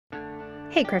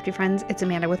Hey crafty friends, it's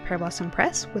Amanda with Pear Blossom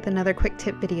Press with another quick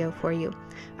tip video for you.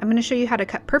 I'm going to show you how to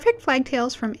cut perfect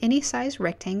flagtails from any size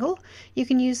rectangle. You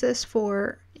can use this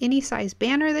for any size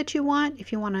banner that you want,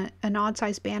 if you want an odd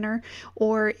size banner,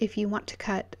 or if you want to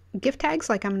cut gift tags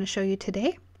like I'm going to show you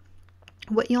today.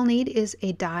 What you'll need is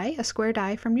a die, a square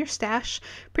die from your stash.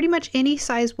 Pretty much any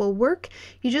size will work.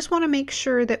 You just want to make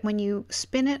sure that when you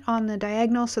spin it on the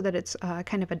diagonal so that it's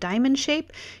kind of a diamond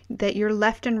shape, that your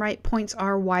left and right points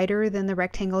are wider than the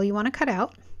rectangle you want to cut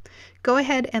out. Go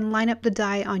ahead and line up the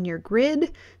die on your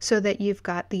grid so that you've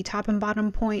got the top and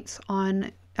bottom points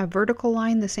on a vertical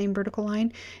line, the same vertical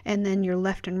line, and then your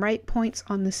left and right points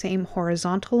on the same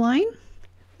horizontal line.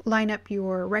 Line up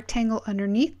your rectangle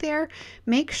underneath there.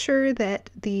 Make sure that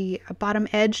the bottom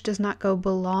edge does not go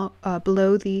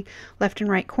below the left and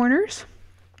right corners.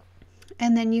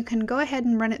 And then you can go ahead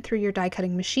and run it through your die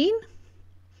cutting machine.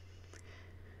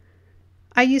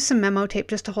 I used some memo tape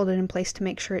just to hold it in place to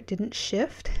make sure it didn't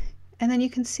shift. And then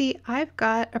you can see I've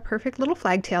got a perfect little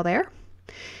flagtail there.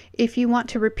 If you want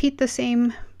to repeat the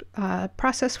same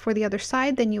process for the other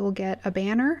side, then you will get a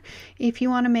banner. If you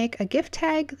want to make a gift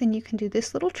tag, then you can do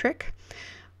this little trick.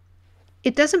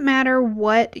 It doesn't matter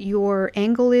what your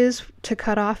angle is to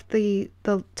cut off the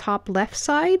top left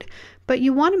side, but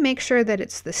you want to make sure that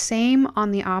it's the same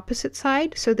on the opposite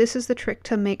side. So this is the trick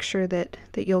to make sure that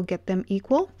you'll get them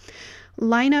equal.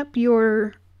 Line up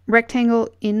your rectangle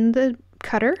in the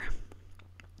cutter,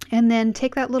 and then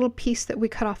take that little piece that we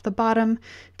cut off the bottom,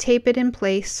 tape it in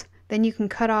place. Then you can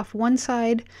cut off one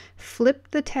side, flip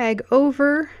the tag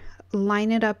over,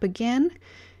 line it up again,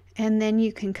 and then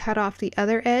you can cut off the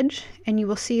other edge, and you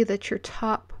will see that your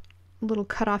top little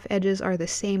cut off edges are the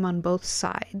same on both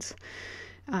sides.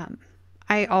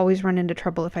 I always run into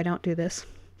trouble if I don't do this.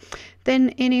 Then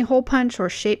any hole punch or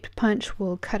shaped punch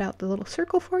will cut out the little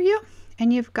circle for you,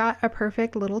 and you've got a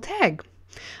perfect little tag.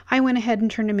 I went ahead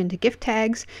and turned them into gift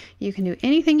tags. You can do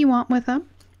anything you want with them.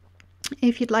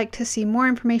 If you'd like to see more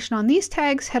information on these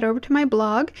tags, head over to my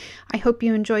blog. I hope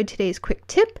you enjoyed today's quick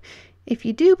tip. If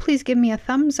you do, please give me a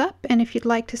thumbs up. And if you'd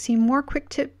like to see more quick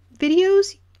tip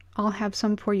videos, I'll have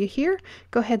some for you here.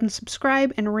 Go ahead and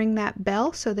subscribe and ring that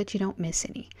bell so that you don't miss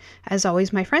any. As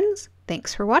always, my friends,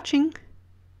 thanks for watching.